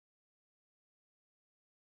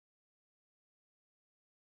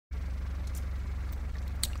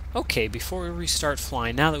Okay, before we start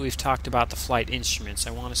flying, now that we've talked about the flight instruments,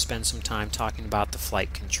 I want to spend some time talking about the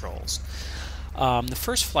flight controls. The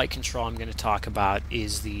first flight control I'm going to talk about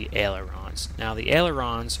is the ailerons. Now the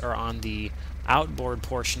ailerons are on the outboard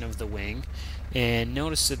portion of the wing, and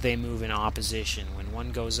notice that they move in opposition. When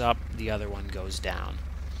one goes up, the other one goes down.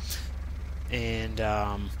 And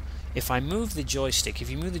if I move the joystick, if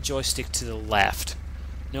you move the joystick to the left,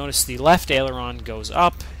 notice the left aileron goes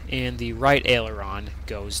up and the right aileron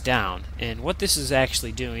goes down. And what this is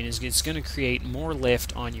actually doing is it's going to create more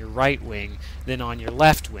lift on your right wing than on your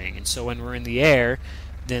left wing. And so when we're in the air,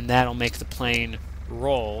 then that'll make the plane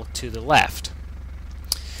roll to the left.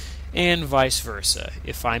 And vice versa.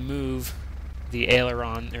 If I move the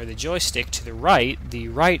aileron or the joystick to the right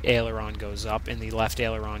aileron goes up and the left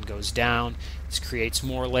aileron goes down. This creates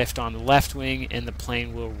more lift on the left wing and the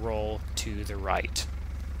plane will roll to the right.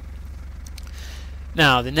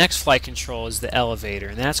 Now the next flight control is the elevator,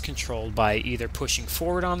 and that's controlled by either pushing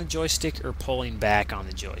forward on the joystick or pulling back on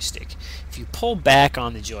the joystick. If you pull back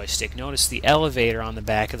on the joystick, notice the elevator on the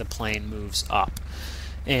back of the plane moves up.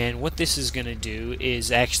 And what this is going to do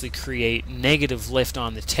is actually create negative lift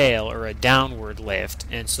on the tail, or a downward lift,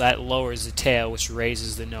 and so that lowers the tail, which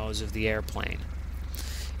raises the nose of the airplane.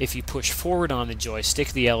 If you push forward on the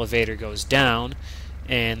joystick, the elevator goes down,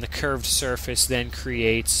 and the curved surface then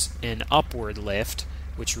creates an upward lift,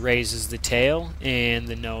 which raises the tail, and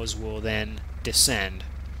the nose will then descend.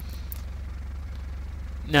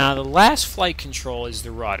 Now the last flight control is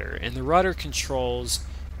the rudder, and the rudder controls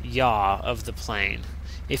yaw of the plane.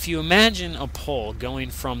 If you imagine a pole going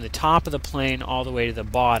from the top of the plane all the way to the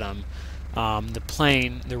bottom,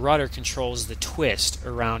 the rudder controls the twist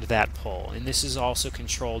around that pole, and this is also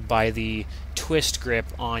controlled by the twist grip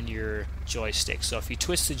on your joystick. So if you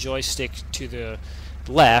twist the joystick to the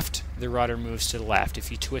left, the rudder moves to the left. If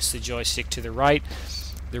you twist the joystick to the right,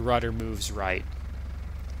 the rudder moves right.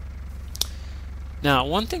 Now,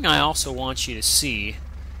 one thing I also want you to see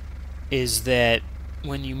is that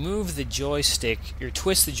when you move the joystick, or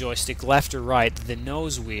twist the joystick left or right, the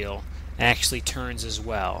nose wheel actually turns as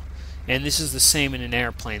well. And this is the same in an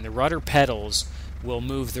airplane. The rudder pedals will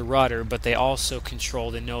move the rudder, but they also control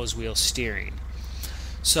the nose wheel steering.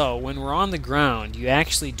 So when we're on the ground, you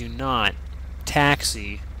actually do not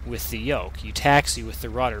taxi with the yoke. You taxi with the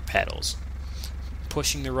rudder pedals.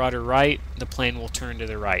 Pushing the rudder right, the plane will turn to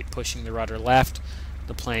the right. Pushing the rudder left,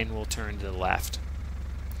 the plane will turn to the left.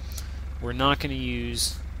 We're not going to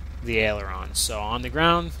use the ailerons. So on the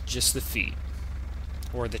ground, just the feet,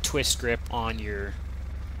 or the twist grip on your...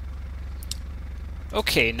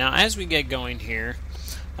 Okay, now as we get going here,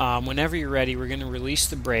 whenever you're ready, we're going to release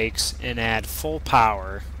the brakes and add full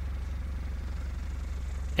power,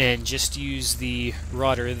 and just use the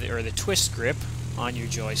rudder or the twist grip on your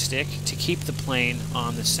joystick to keep the plane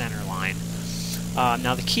on the center line.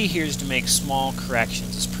 Now the key here is to make small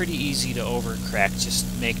corrections. It's pretty easy to overcorrect.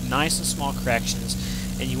 Just make nice and small corrections,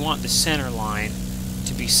 and you want the center line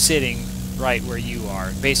to be sitting right where you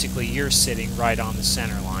are. Basically, you're sitting right on the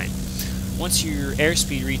center line. Once your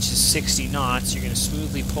airspeed reaches 60 knots, you're going to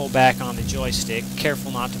smoothly pull back on the joystick. Careful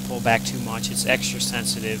not to pull back too much. It's extra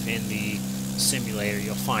sensitive in the simulator.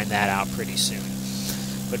 You'll find that out pretty soon.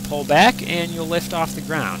 But pull back and you'll lift off the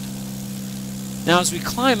ground. Now as we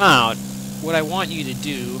climb out, what I want you to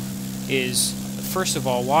do is, first of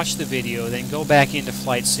all, watch the video, then go back into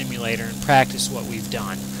Flight Simulator and practice what we've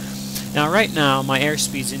done. Now right now my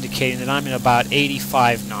airspeed is indicating that I'm at about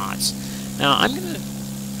 85 knots. Now I'm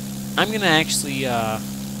going to actually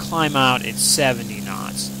climb out at 70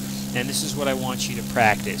 knots, and this is what I want you to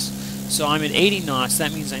practice. So I'm at 80 knots.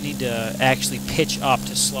 That means I need to actually pitch up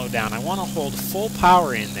to slow down. I want to hold full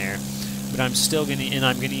power in there, but I'm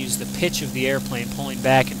going to use the pitch of the airplane, pulling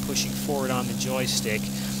back and pushing forward on the joystick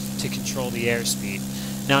to control the airspeed.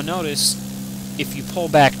 Now notice, if you pull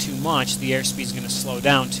back too much, the airspeed is going to slow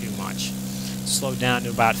down too much. Slow down to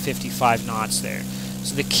about 55 knots there.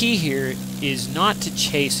 So the key here is not to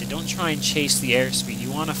chase it. Don't try and chase the airspeed.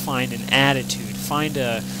 You want to find an attitude. Find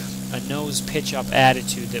a nose pitch up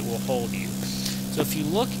attitude that will hold you. So if you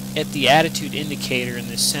look at the attitude indicator in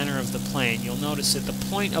the center of the plane, you'll notice that the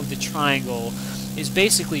point of the triangle is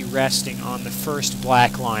basically resting on the first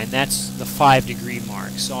black line. That's the 5-degree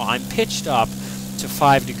mark. So I'm pitched up to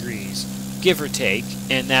 5 degrees, give or take,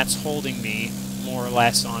 and that's holding me more or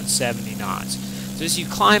less on 70 knots. So as you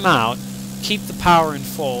climb out, keep the power in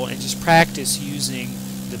full and just practice using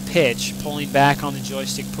the pitch, pulling back on the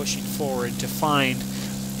joystick, pushing forward to find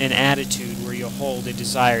an attitude where you'll hold a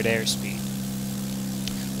desired airspeed.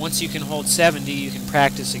 Once you can hold 70, you can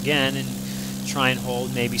practice again and try and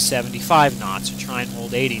hold maybe 75 knots or try and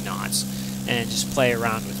hold 80 knots. and just play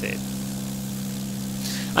around with it.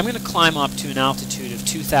 I'm going to climb up to an altitude of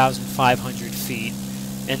 2,500 feet,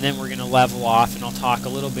 and then we're going to level off, and I'll talk a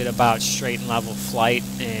little bit about straight and level flight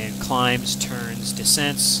and climbs, turns,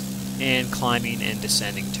 descents, and climbing and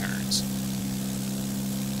descending turns.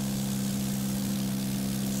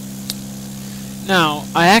 Now,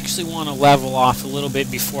 I actually want to level off a little bit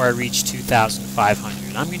before I reach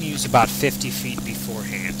 2,500. I'm going to use about 50 feet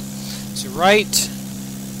beforehand. So right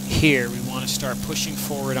here, we want to start pushing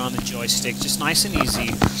forward on the joystick, just nice and easy.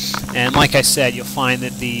 And like I said, you'll find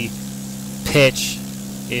that the pitch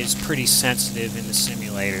is pretty sensitive in the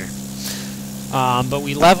simulator. But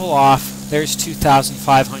we level off. There's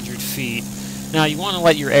 2,500 feet. Now, you want to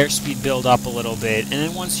let your airspeed build up a little bit, and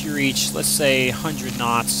then once you reach, let's say, 100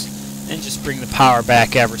 knots, and just bring the power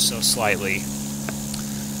back ever so slightly.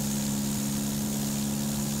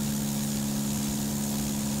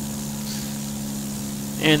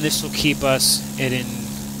 And this will keep us at an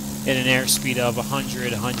airspeed of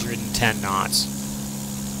 100-110 knots.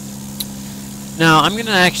 Now I'm going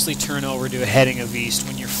to actually turn over to a heading of east.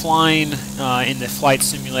 When you're flying in the flight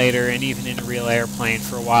simulator and even in a real airplane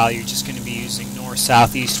for a while, you're just going to be using north,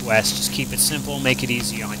 south, east, west. Just keep it simple, make it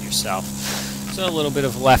easy on yourself. So a little bit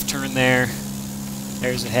of a left turn there.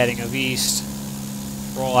 There's a heading of east.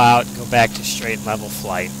 Roll out, go back to straight and level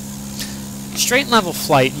flight. Straight and level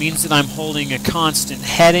flight means that I'm holding a constant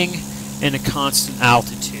heading and a constant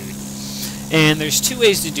altitude. And there's two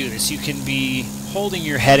ways to do this. You can be holding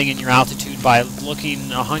your heading and your altitude by looking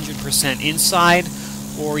 100% inside,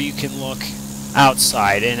 or you can look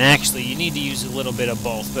outside. And actually, you need to use a little bit of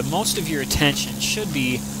both. But most of your attention should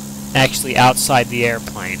be actually outside the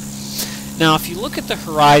airplane. Now, if you look at the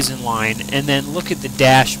horizon line and then look at the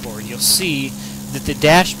dashboard, you'll see that the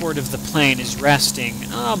dashboard of the plane is resting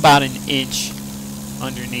about an inch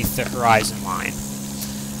underneath the horizon line.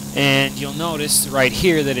 And you'll notice right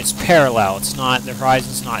here that it's parallel. It's not, the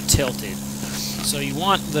horizon's not tilted. So you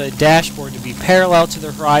want the dashboard to be parallel to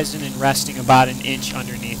the horizon and resting about an inch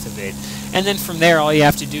underneath of it. And then from there, all you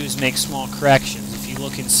have to do is make small corrections. If you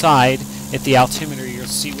look inside at the altimeter, you'll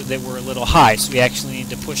see that we're a little high. So we actually need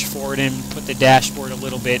to push forward and put the dashboard a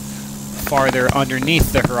little bit farther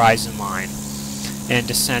underneath the horizon line and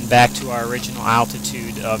descend back to our original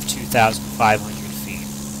altitude of 2,500 feet.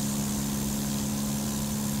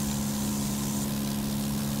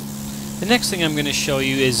 The next thing I'm going to show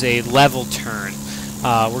you is a level turn.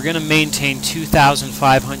 We're going to maintain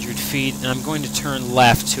 2,500 feet, and I'm going to turn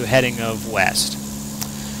left to a heading of west.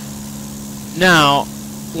 Now,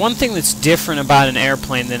 one thing that's different about an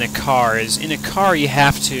airplane than a car is in a car you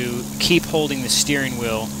have to keep holding the steering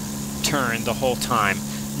wheel turned the whole time.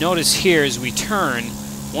 Notice here as we turn,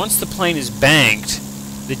 once the plane is banked,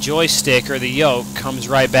 the joystick or the yoke comes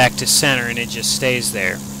right back to center and it just stays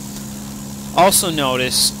there. Also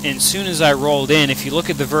notice, as soon as I rolled in, if you look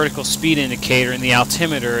at the vertical speed indicator and the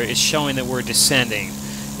altimeter, it's showing that we're descending.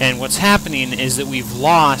 And what's happening is that we've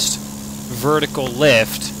lost vertical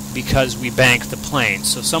lift because we banked the plane.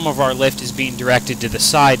 So some of our lift is being directed to the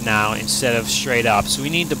side now instead of straight up. So we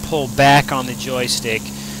need to pull back on the joystick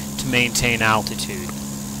to maintain altitude.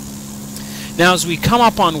 Now as we come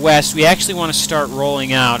up on west, we actually want to start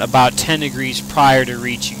rolling out about 10 degrees prior to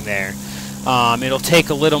reaching there. It'll take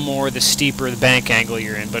a little more the steeper the bank angle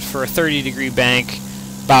you're in, but for a 30-degree bank,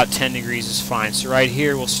 about 10 degrees is fine. So right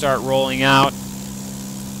here we'll start rolling out,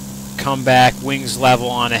 come back, wings level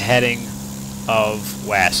on a heading of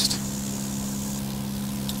west.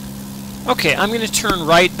 Okay, I'm going to turn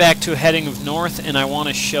right back to a heading of north, and I want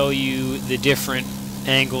to show you the different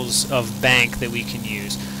angles of bank that we can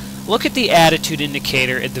use. Look at the attitude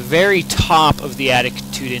indicator. At the very top of the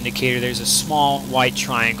attitude indicator there's a small white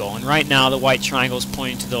triangle, and right now the white triangle is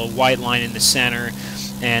pointing to the white line in the center,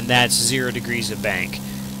 and that's 0 degrees of bank.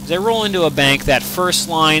 As I roll into a bank, that first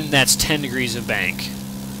line, that's 10 degrees of bank.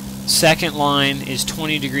 Second line is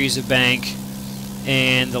 20 degrees of bank,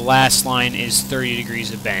 and the last line is 30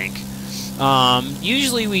 degrees of bank.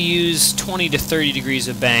 Usually we use 20 to 30 degrees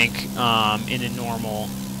of bank in a normal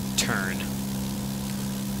turn.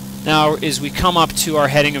 Now as we come up to our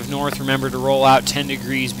heading of north, remember to roll out 10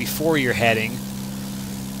 degrees before your heading.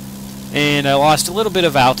 And I lost a little bit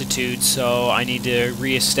of altitude, so I need to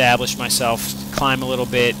reestablish myself, climb a little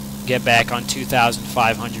bit, get back on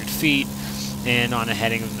 2,500 feet and on a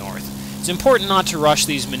heading of north. It's important not to rush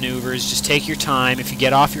these maneuvers. Just take your time. If you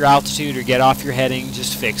get off your altitude or get off your heading,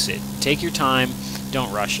 just fix it. Take your time.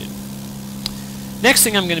 Don't rush it. Next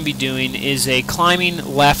thing I'm going to be doing is a climbing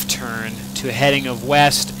left turn to a heading of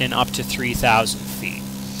west and up to 3,000 feet.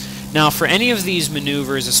 Now for any of these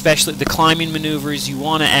maneuvers, especially the climbing maneuvers, you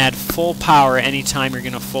want to add full power anytime you're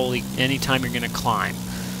going to climb.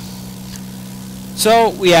 So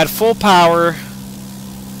we add full power,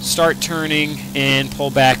 start turning, and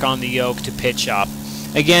pull back on the yoke to pitch up.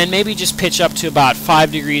 Again, maybe just pitch up to about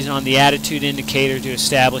 5 degrees on the attitude indicator to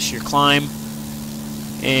establish your climb.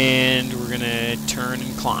 And we're going to turn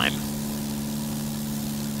and climb.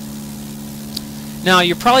 Now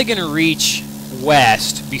you're probably going to reach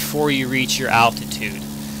west before you reach your altitude.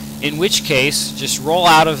 In which case, just roll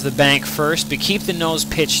out of the bank first, but keep the nose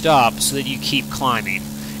pitched up so that you keep climbing.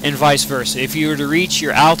 And vice versa. If you were to reach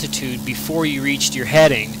your altitude before you reached your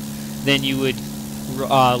heading, then you would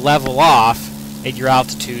level off at your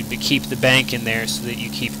altitude, but keep the bank in there so that you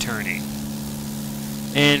keep turning.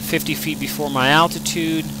 And 50 feet before my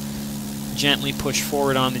altitude, gently push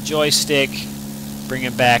forward on the joystick, bring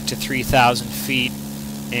it back to 3,000 feet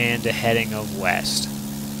and a heading of west.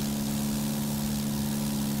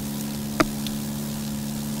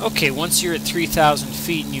 Okay, once you're at 3,000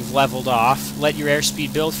 feet and you've leveled off, let your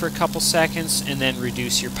airspeed build for a couple seconds and then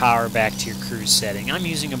reduce your power back to your cruise setting. I'm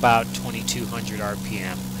using about 2,200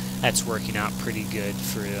 RPM. That's working out pretty good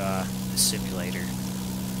for the simulator.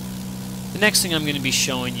 The next thing I'm going to be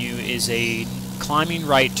showing you is a climbing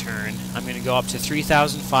right turn. I'm going to go up to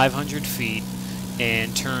 3,500 feet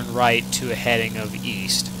and turn right to a heading of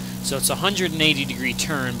east. So it's a 180 degree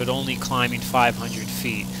turn, but only climbing 500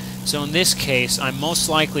 feet. So in this case, I'm most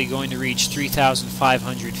likely going to reach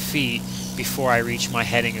 3,500 feet before I reach my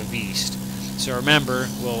heading of east. So remember,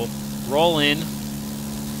 we'll roll in,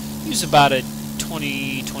 use about a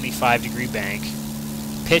 20-25 degree bank,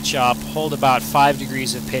 pitch up, hold about 5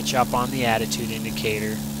 degrees of pitch up on the attitude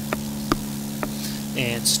indicator,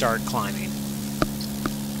 and start climbing.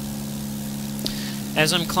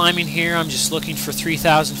 As I'm climbing here, I'm just looking for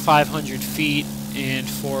 3,500 feet and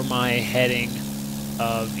for my heading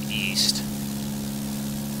of east.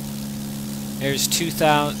 There's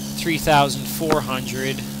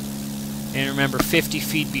 3,400, and remember 50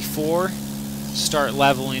 feet before, start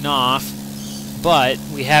leveling off, but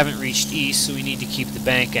we haven't reached east, so we need to keep the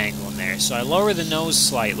bank angle in there. So I lower the nose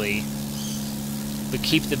slightly, but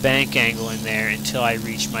keep the bank angle in there until I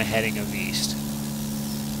reach my heading of east.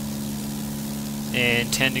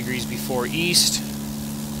 And 10 degrees before east,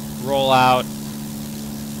 roll out,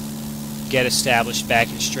 get established back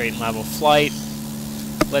in straight and level flight,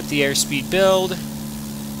 let the airspeed build,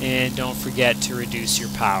 and don't forget to reduce your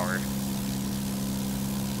power.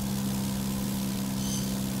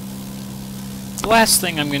 The last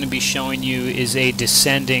thing I'm going to be showing you is a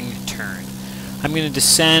descending turn. I'm going to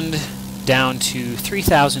descend down to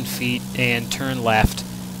 3,000 feet and turn left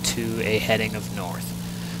to a heading of north.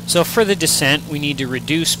 So for the descent, we need to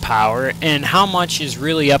reduce power, and how much is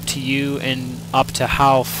really up to you and up to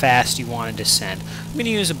how fast you want to descend. I'm going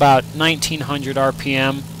to use about 1,900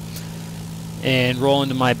 RPM and roll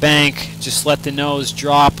into my bank. Just let the nose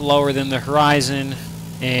drop lower than the horizon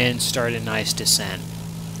and start a nice descent.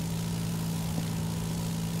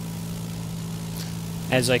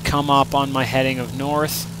 As I come up on my heading of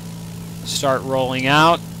north, start rolling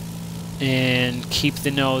out and keep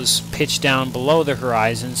the nose pitched down below the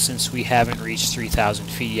horizon since we haven't reached 3,000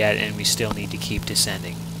 feet yet and we still need to keep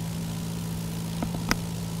descending.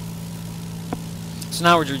 So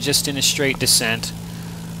now we're just in a straight descent,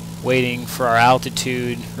 waiting for our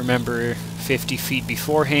altitude. Remember, 50 feet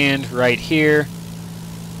beforehand, right here.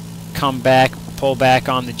 Come back, pull back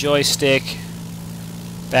on the joystick,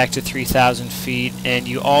 back to 3,000 feet, and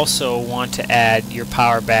you also want to add your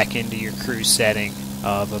power back into your cruise setting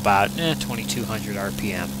of about 2,200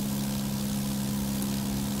 RPM.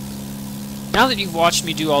 Now that you've watched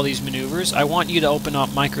me do all these maneuvers, I want you to open up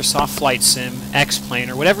Microsoft Flight Sim, X-Plane,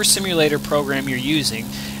 or whatever simulator program you're using,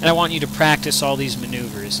 and I want you to practice all these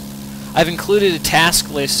maneuvers. I've included a task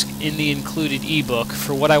list in the included ebook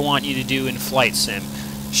for what I want you to do in Flight Sim.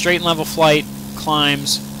 Straight and level flight,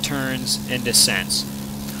 climbs, turns, and descents.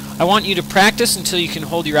 I want you to practice until you can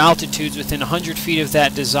hold your altitudes within 100 feet of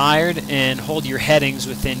that desired and hold your headings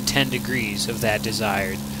within 10 degrees of that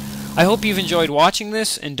desired. I hope you've enjoyed watching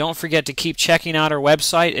this, and don't forget to keep checking out our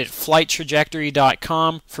website at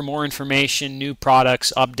flighttrajectory.com for more information, new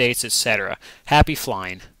products, updates, etc. Happy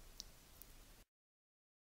flying!